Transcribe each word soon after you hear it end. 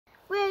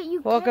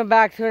Welcome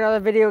back to another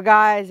video,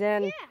 guys,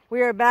 and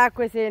we are back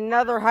with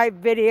another hype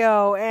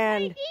video.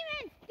 And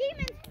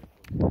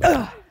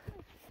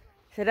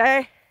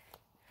today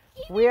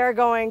we are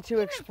going to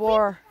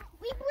explore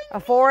a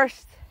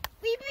forest.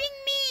 We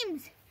bring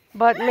memes,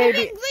 but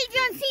maybe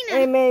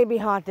it may be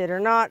haunted or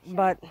not.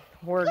 But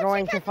we're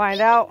going to find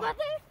out.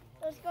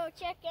 Let's go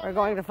check it. We're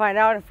going to find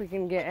out if we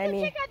can get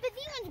any check out the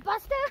demons,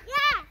 Buster.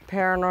 Yeah.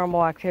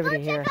 Paranormal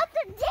activity here. Check out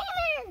the demons.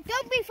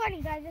 Don't be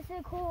funny, guys. This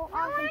is cool.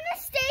 I want to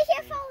stay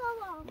here for a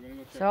while.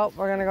 So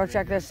we're gonna go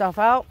check this stuff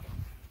out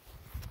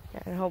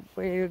and hope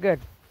we do good.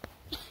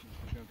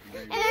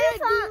 And then a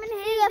demon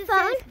hit the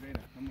phone.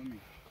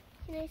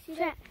 Can I see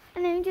that?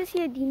 And then you just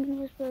hear a demon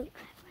whisper.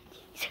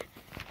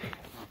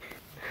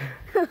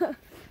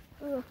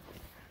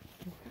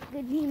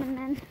 Good demon,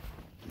 man.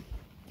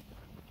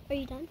 Are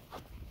you done?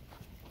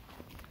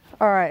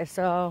 All right,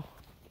 so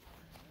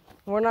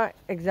we're not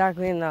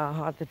exactly in the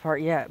haunted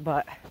part yet,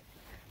 but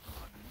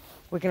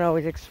we can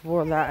always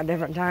explore that a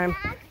different time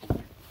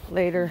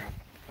later.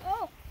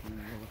 Oh.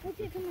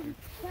 Okay, come on.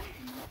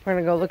 We're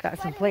gonna go look at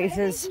some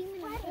places.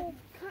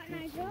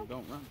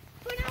 Don't run.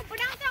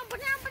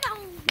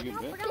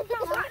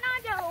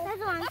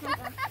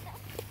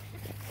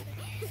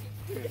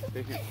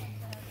 Take it.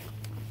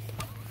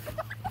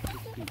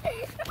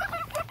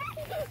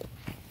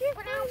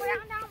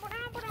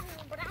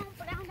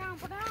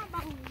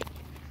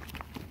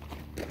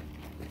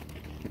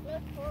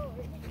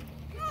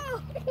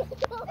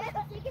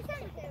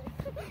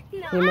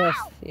 You missed.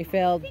 You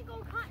failed.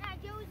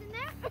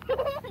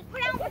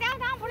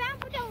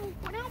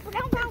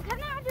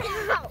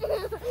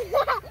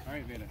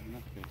 Alright, Veda,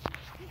 enough fish.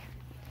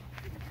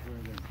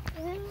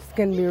 It's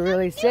gonna be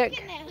really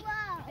sick.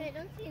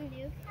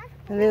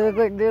 They look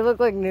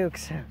like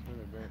nukes.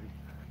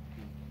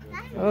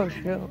 Oh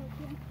shoot.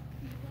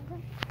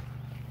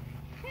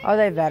 Are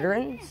they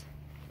veterans?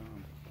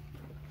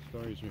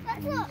 Stories we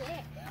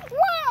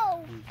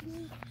Whoa!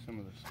 some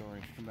of the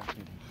stories. Come back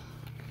here.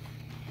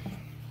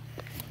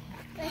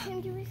 Let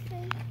him do his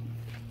thing.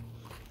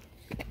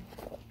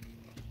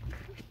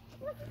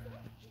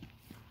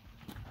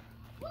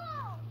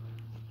 Whoa!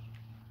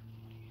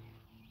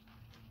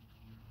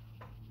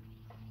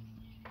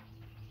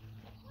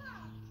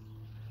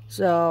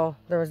 So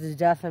there was the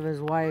death of his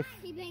wife,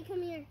 Hey Ben,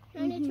 come here. I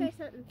want to try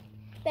something.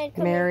 Ben,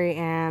 come Mary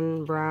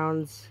Ann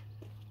Browns.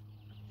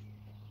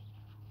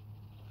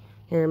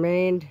 He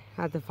remained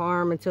at the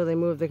farm until they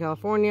moved to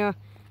California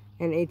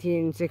in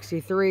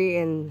 1863.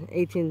 In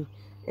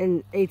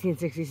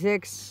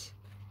 1866,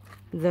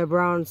 the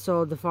Browns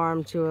sold the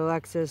farm to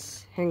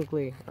Alexis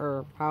Hinckley,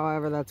 or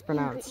however that's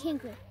pronounced.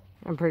 Hinckley.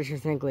 I'm pretty sure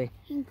it's Hinckley.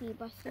 Hinckley,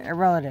 Buster. A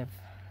relative.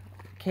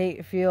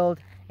 Kate Field,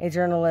 a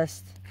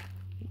journalist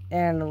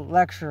and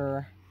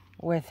lecturer,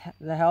 with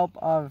the help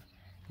of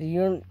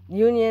the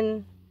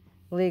Union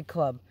League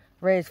Club,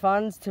 raised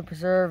funds to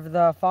preserve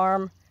the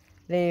farm.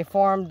 They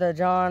formed the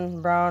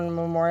John Brown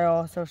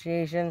Memorial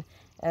Association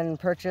and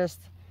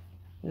purchased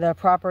the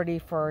property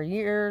for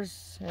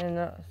years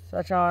and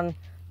such on.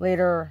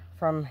 Later,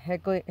 from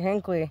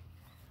Hinckley,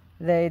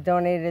 they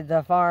donated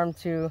the farm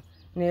to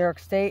New York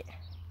State.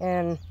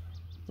 In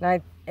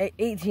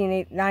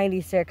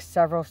 1896,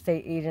 several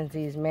state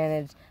agencies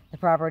managed the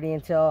property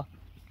until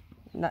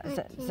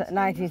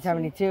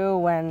 1972,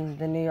 when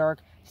the New York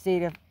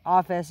State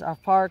Office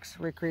of Parks,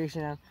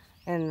 Recreation,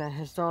 and the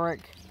Historic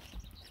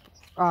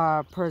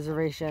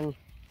Preservation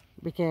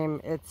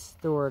became its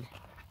steward.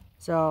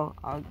 So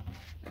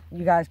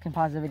you guys can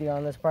pause the video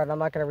on this part. I'm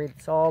not going to read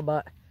this all,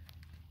 but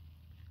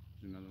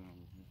Another one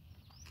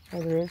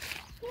over oh, there is.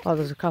 Oh,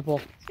 there's a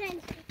couple. Ben,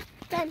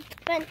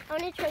 I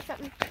want to try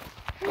something.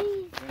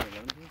 Please.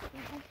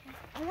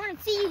 I want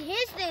to see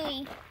his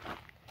thing.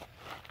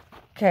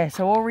 Okay,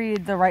 so we'll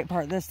read the right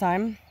part this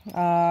time.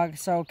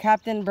 So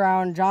Captain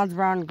Brown, John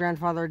Brown's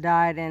grandfather,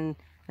 died in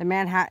the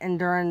Manhattan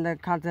during the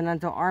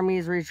Continental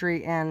Army's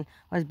retreat and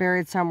was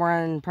buried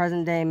somewhere in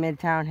present-day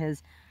Midtown.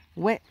 His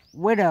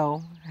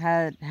widow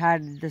had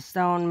the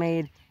stone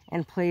made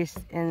and placed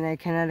in a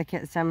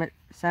Connecticut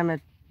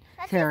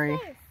cemetery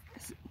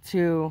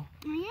to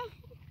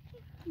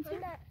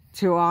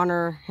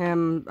honor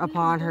him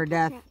upon her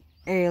death.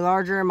 A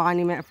larger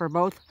monument for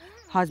both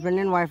husband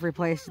and wife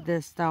replaced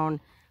this stone.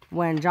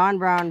 When John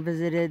Brown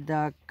visited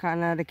the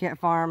Connecticut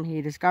farm,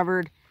 he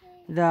discovered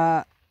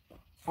the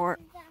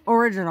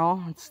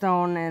original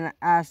stone and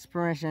asked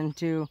permission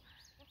to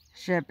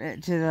ship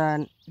it to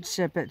the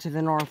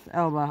North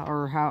Elba,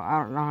 or how, I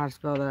don't know how to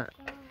spell that.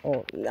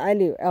 Oh, I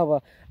knew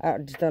Elba. I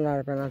just don't know how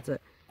to pronounce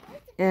it.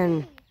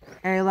 In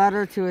a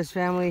letter to his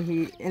family,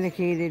 he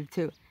indicated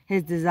to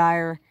his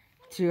desire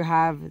to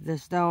have the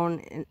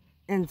stone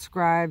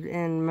inscribed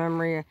in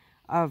memory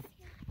of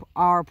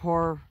our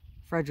poor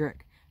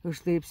Frederick, who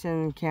sleeps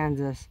in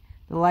Kansas.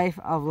 The Life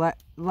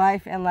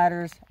and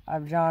Letters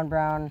of John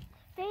Brown,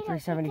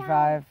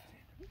 375.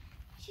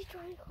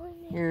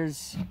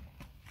 Here's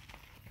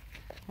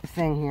the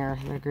thing here,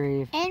 the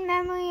grave. In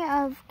memory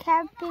of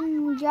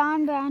Captain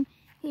John Brown,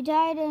 who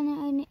died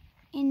in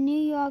New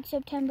York,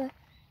 September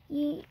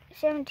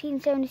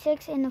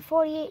 1776 and the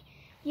 48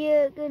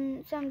 year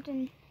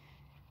something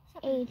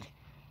age.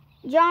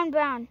 John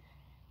Brown,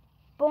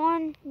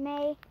 born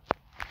May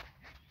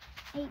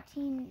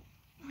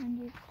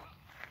 1800.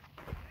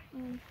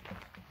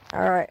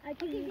 All right.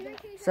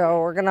 So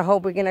we're gonna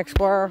hope we can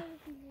explore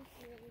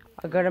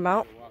a good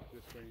amount. Walk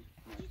this way.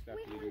 No, step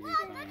you do Look this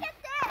at time.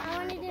 that! I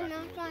wanted to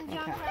knock on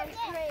John Brown's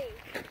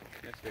grave.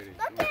 Yes, Betty.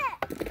 Look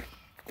at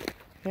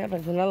Yeah, but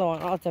it's another one.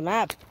 Oh, it's a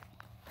map.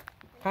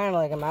 Kind of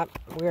like a map.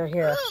 We're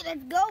here. Ooh,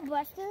 let's go,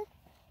 Buster.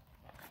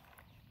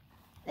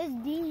 It's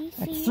DC.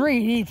 It's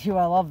 3D too.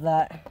 I love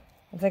that.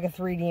 It's like a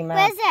 3D map.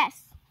 Where's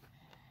this?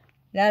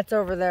 That's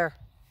over there.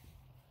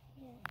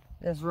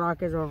 This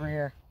rock is over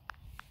here.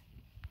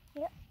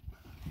 Yep.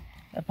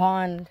 The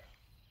pond.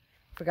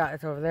 Forgot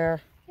it's over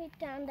there. Right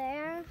down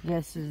there.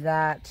 This is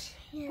that.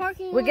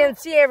 Parking We can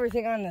see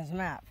everything on this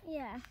map.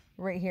 Yeah.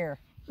 Right here.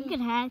 You can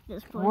hack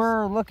this place.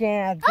 We're looking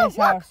at this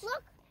house.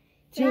 Look.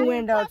 Two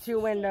window, two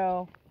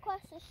window.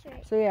 Across the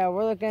street. So yeah,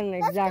 we're looking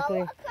exactly.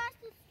 Let's go across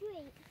the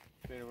street.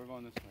 Beta, we're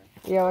going this way.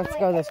 Yeah, let's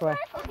go this way.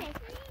 Okay.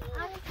 I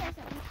want to try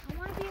something. I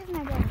want to be with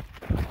my brother.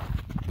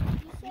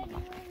 You said you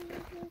wanted to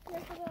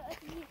talk about us.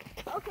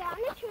 Okay, I'm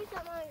going to try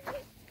something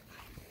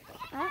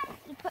on you.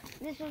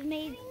 This was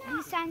made,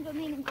 these signs were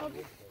made in Kobe.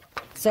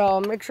 So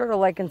make sure to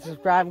like and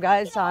subscribe,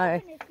 guys.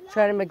 I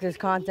try to make this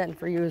content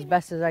for you as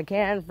best as I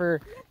can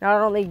for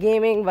not only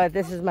gaming, but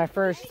this is my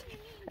first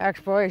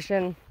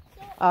exploration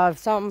of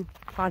some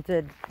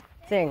haunted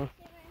thing,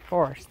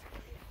 forest.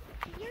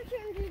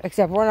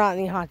 Except we're not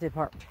in the haunted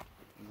part.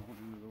 We're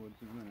going into the woods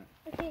in a minute.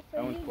 Okay,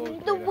 That one's closed.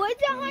 the Beta.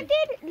 woods are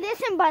haunted?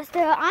 Listen, Buster,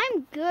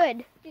 I'm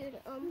good. Dude,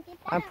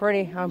 I'm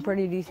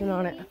pretty decent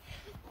on it. No,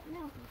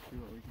 Let's see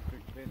what we can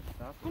fix. Beta,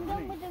 stop I'm done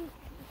running. with them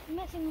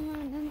messing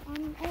around.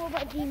 I'm all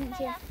about demons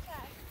here.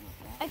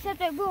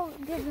 Except I will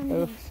give them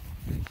names. Oops.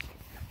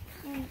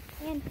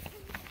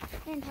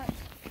 And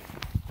hearts.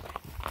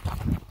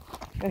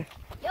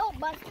 Yo,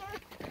 Buster.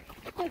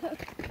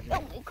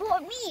 Yo, they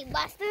called me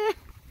Buster.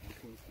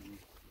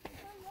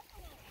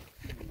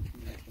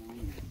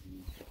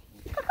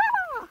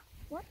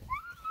 What?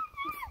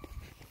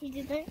 You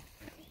did that?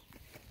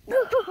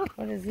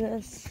 What is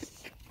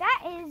this?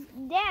 That is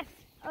death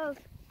of.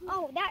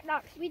 Oh, that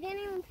knocks. We didn't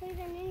even play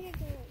the ninja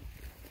game.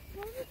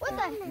 What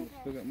the?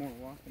 Still got more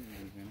walking to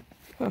do,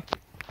 Beta.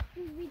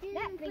 We didn't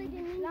even play the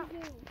ninja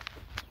game.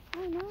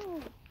 I know.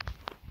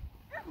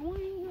 I want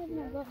to use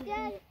my brother.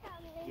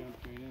 Jump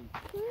right in.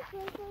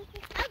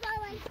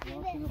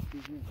 Walking up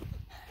through here.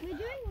 We're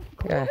doing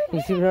Yeah,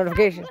 YouTube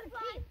notification.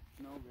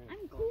 No, Beta.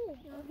 I'm cool.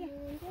 Okay.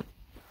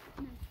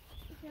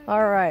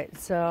 All right,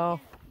 so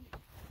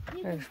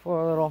let's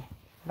explore a little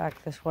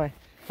back this way.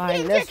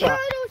 Behind this rock.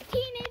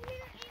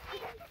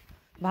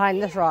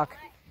 Behind this rock.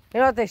 You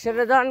know what they should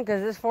have done?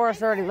 Because this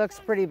forest already looks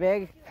pretty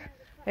big.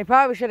 They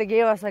probably should have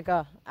gave us like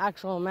a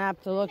actual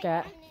map to look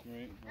at.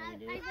 Right, how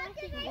we do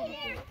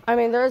it. I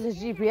mean, there is a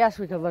GPS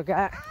we could look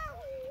at,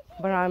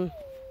 but I'm.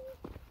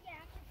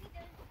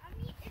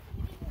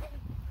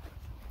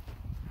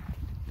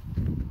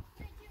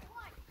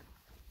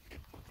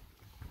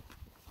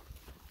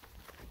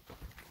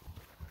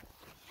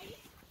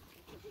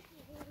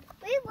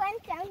 We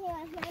went down here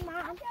with my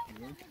mom.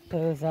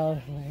 This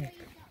elephant.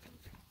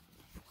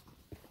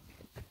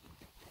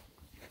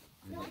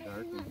 Is it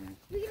dark in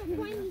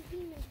here?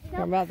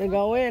 We're about to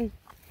go in.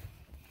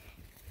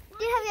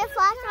 Do you have your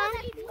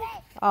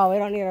flashlight? Oh, we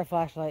don't need our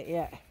flashlight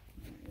yet.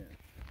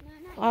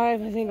 I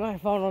don't even think my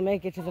phone will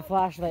make it to the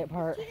flashlight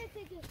part.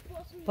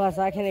 Plus,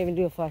 I can't even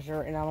do a flashlight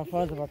right now. My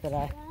phone's about to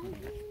die.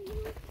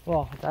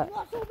 Well, that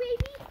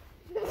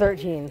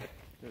 13.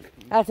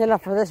 That's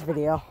enough for this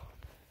video.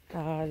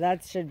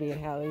 That should be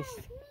at least.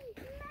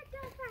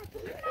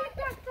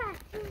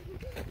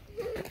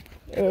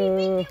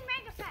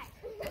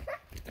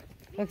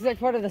 Looks like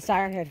part of the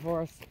Siren Head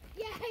Forest.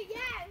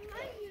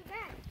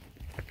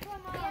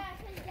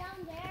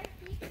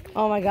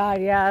 Oh my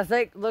God, yeah, it's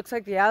like looks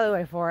like the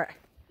alleyway for it.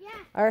 Yeah.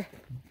 Or,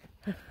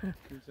 Who's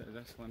that? Is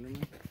that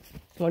Slenderman?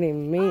 what do you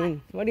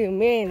mean? What do you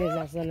mean is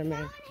that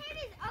Slenderman?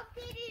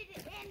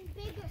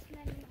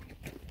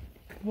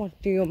 What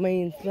do you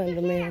mean,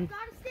 Slenderman?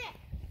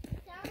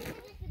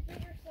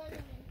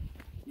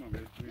 No,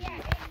 Beta.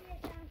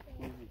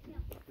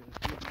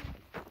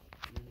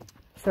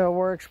 So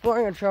we're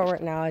exploring a trail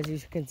right now, as you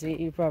can see.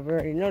 You probably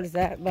already noticed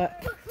that,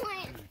 but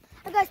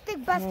I got a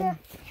stick, Buster.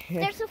 yeah.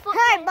 There's a foot.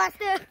 Hi,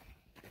 Buster.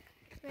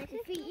 Can I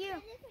defeat you?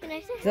 Can I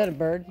say? Is that a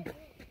bird?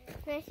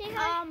 Can I say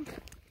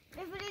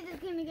if it is,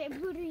 it's gonna get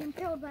brutally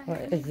impaled by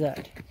What is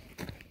that?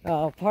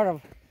 Oh, part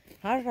of.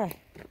 How did I?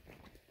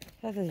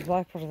 That's this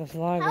black part of this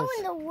log. How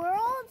in the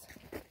world?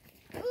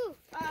 Ooh,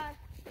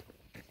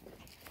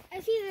 I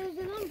see there's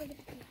a lumber.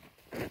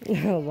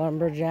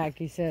 Lumberjack,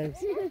 he says.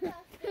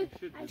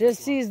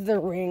 Just sees the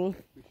ring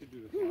We should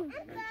do this walk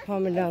at night.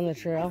 coming down the I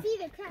trail. see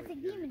the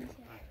classic demons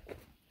here.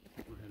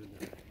 We're headed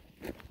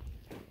there.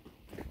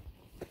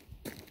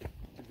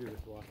 We should do this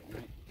walk at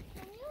night.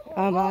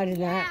 I'm out in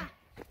that.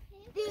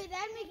 Dude,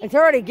 that makes It's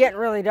already getting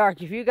really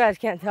dark. If you guys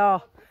can't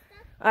tell,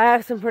 I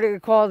have some pretty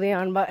good quality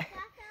on, but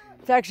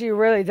it's actually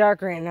really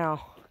dark right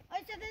now. Oh,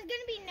 so there's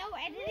gonna be no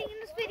editing in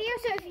this video.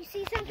 So if you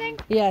see something,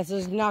 Yes,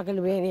 there's not going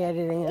to be any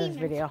editing in this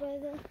video.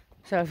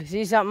 So if you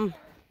see something,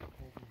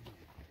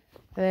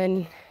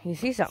 then you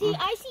see something. See,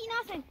 I see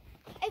nothing.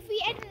 If we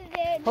edited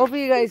it.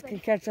 Hopefully you guys can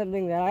catch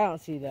something that I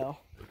don't see though.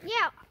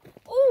 Yeah.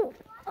 Oh.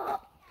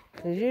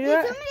 Did you do Did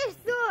that? somebody just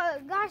throw a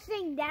gosh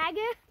dang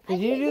dagger? Did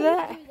you do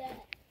that?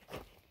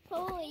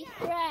 Holy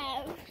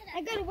crap.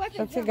 I got a weapon.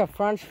 Looks like a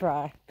french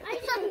fry. I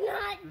did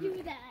not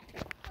do that.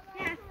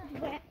 Half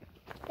wet.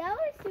 That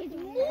was it's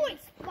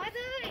moist. By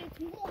the way, it's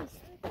moist.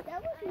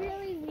 That was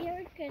really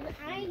weird because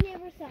I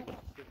never saw that.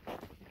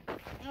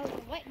 Oh,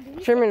 what? Do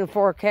we Streaming in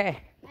 4K.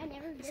 I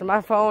never did. So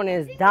my phone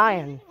is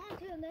dying.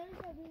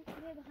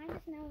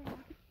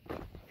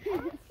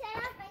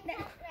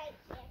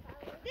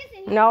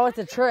 No, it's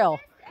a trail.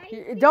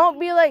 Don't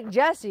be like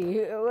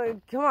Jesse.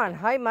 Come on,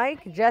 hi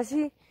Mike,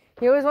 Jesse.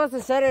 He always wants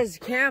to set his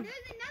camp.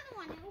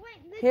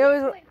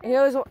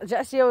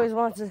 Jesse always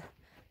wants to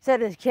set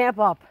his camp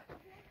up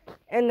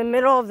in the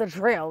middle of the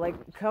trail. Like,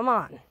 come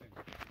on.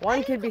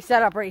 One could be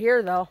set up right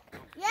here though.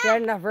 Yeah, He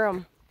had enough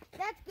room.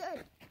 that's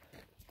good.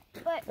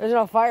 But There's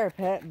no fire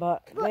pit,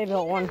 but they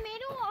built in one. the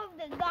middle of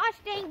the gosh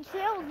dang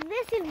trail,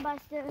 listen,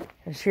 Buster.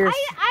 Here's,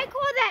 I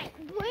call that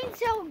wind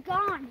so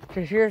gone.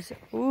 here's,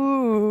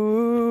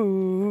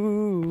 ooh.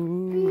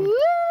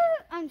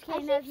 I'm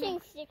kidding. I keep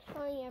seeing sticks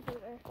flying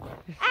everywhere.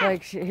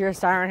 Like, here's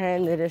Siren Head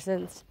in the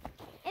distance.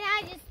 And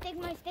I just stick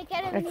my stick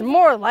at it. It's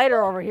more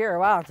lighter over here.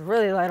 Wow, it's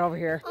really light over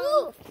here.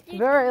 Ooh,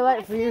 Very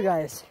light for you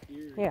guys.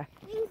 Yeah.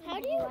 how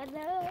do you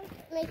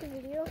make a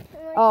video?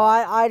 Oh,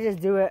 I just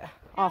do it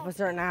off a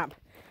certain app.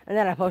 And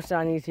then I post it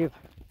on YouTube.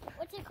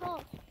 What's it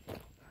called?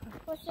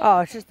 Oh,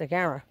 it's just the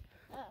camera.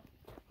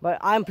 But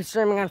I'm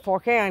streaming on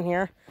 4K on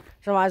here,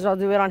 so I might as well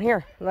do it on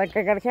here. Like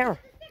I got a camera.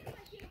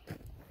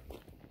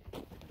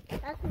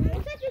 I'm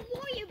such a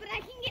warrior, but I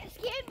can get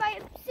scared by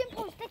a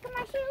simple stick in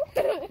my shoe.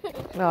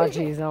 Oh,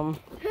 jeez.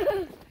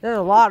 There's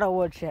a lot of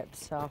wood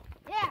chips, so.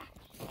 Yeah,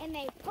 and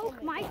they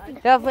poke my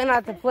feet. Definitely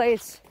not the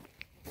place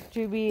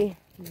to be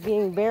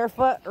being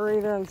barefoot or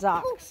either in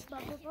socks.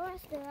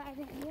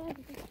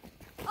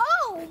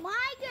 Oh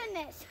my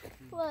goodness!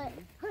 What?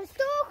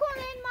 Historical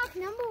landmark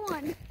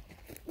 #1,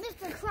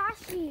 Mr. Clash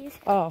Cheese.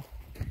 Oh.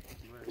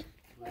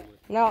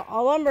 Now,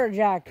 a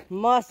lumberjack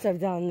must have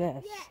done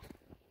this. Yeah.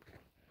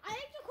 I like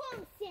to call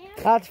him Sam.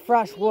 That's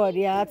fresh wood.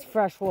 Yeah, that's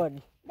fresh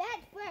wood.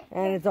 That's fresh.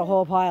 And it's a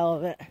whole pile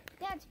of it.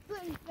 That's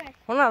pretty fresh.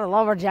 Well, not a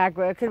lumberjack,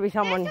 but it could be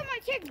someone. Last time I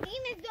checked,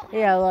 demons don't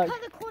Yeah, have look.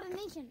 color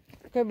coordination.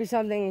 Could be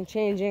something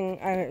changing.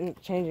 Yeah.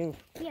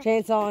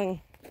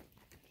 Chainsawing.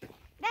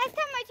 Last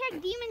time I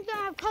checked, demons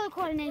don't have color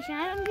coordination.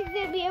 I don't think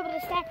they'd be able to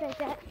stack like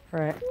that.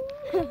 Right.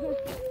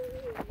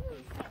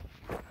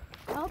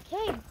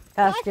 Okay.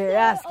 That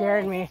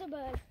scared me. That's a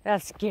bird.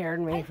 That scared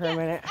me for a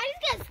minute. I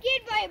just got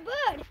scared by a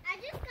bird. I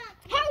just got.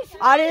 How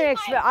small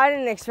I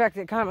didn't expect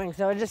it coming,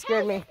 so it just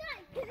scared me.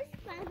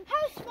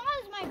 How small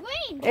is my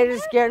brain? It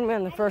just scared me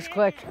on the first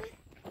click.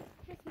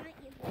 That's not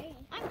your brain.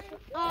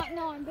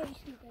 No, I'm very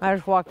stupid. I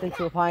just walked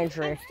into a pine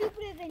tree. I'm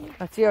stupider than you.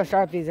 Let's see how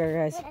sharp these are,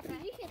 guys. Did you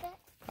hear that?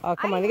 Oh,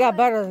 come on, they got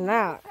better than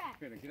that.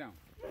 Get down.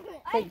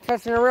 Like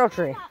touching a real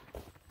tree.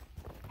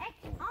 I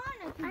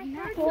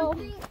heard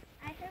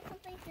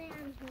something saying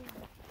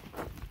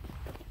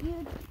I'm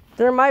here.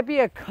 There might be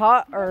a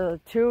cut or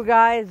two,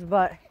 guys,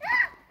 but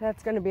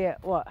that's gonna be it.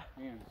 What?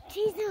 Hands.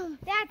 Jesus.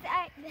 Hands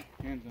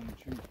on the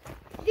tree.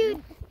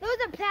 Dude, those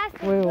are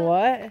plastic. Wait,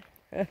 what?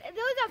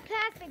 Those are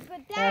plastic,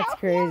 but That's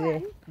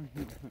crazy.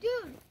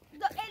 Dude, it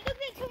looks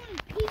like someone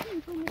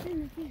peeking from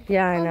within the tree.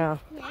 Yeah, I know.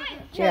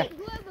 Yeah.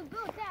 Whoever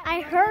built that. I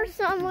heard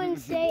someone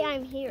say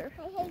I'm here.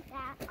 I hate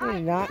that. No, you're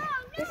not.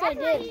 Yes, I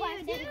did. You,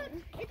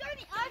 dude. It's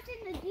only us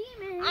and the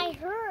demon. I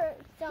heard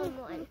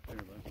someone.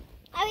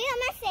 Are we on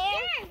the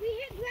stairs? Yeah, we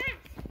hit grass.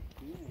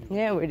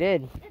 Yeah, we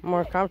did.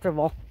 More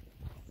comfortable.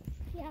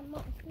 Yeah,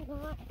 not.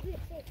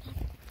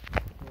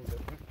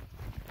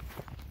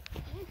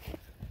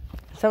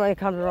 Somebody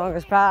comes along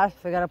this path,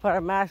 we gotta put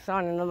a mask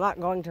on, and I'm not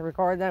going to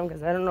record them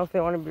because I don't know if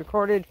they want to be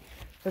recorded.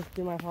 Just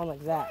do my phone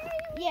like that.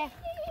 Yeah.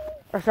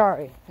 Or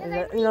sorry.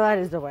 No, that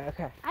is the way.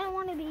 Okay. I don't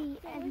want to be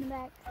in the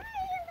back.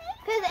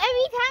 Because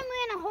every time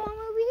we're in a horror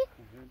movie,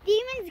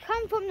 demons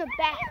come from the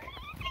back.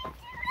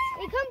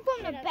 They come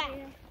from the back.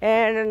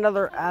 And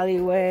another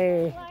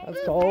alleyway.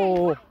 Let's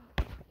go.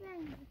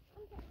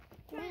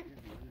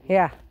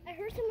 Yeah, I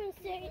heard someone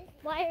say,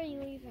 "Why are you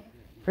leaving?"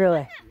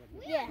 really.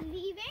 Yeah.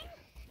 Leaving?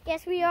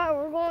 Yes, we are.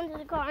 We're going to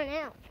the car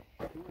now.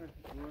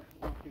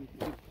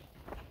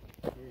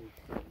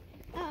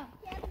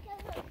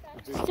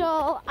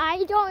 So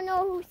I don't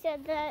know who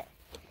said that.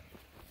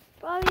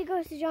 Probably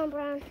goes to John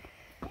Brown. If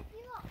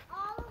you go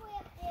all the way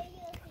up there,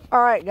 you'll see.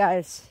 All right,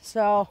 guys.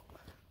 So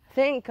I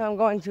think I'm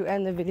going to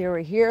end the video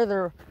right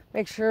here.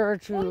 Make sure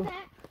to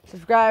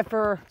subscribe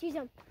for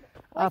Jeez,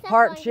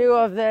 part 2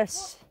 of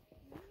this.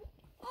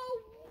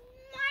 Oh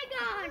my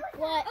God!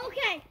 What?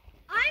 Okay,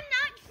 I'm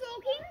not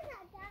joking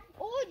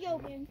or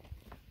joking.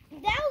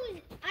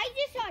 I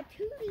just saw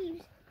 2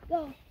 leaves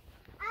go.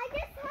 I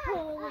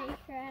Holy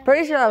crap.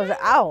 Pretty sure that was an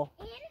owl.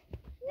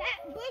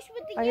 That bush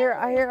with the I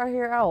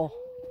hear owl.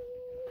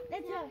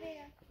 That's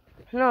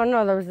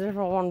No, there was a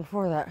different one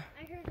before that.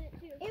 I heard it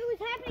too. It was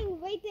happening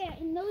right there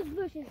in those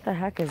bushes. What the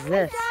heck is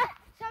this?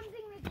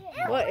 Something that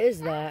did. What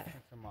is that?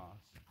 It's a moss.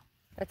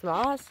 That's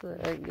moss?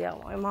 Yeah,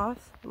 why moss?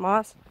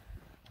 Moss?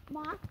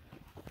 Moth.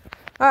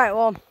 Alright,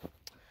 well,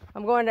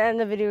 I'm going to end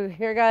the video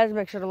here, guys.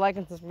 Make sure to like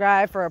and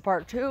subscribe for a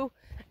part 2.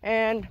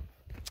 And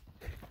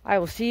I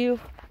will see you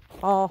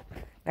all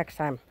next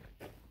time.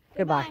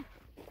 Goodbye.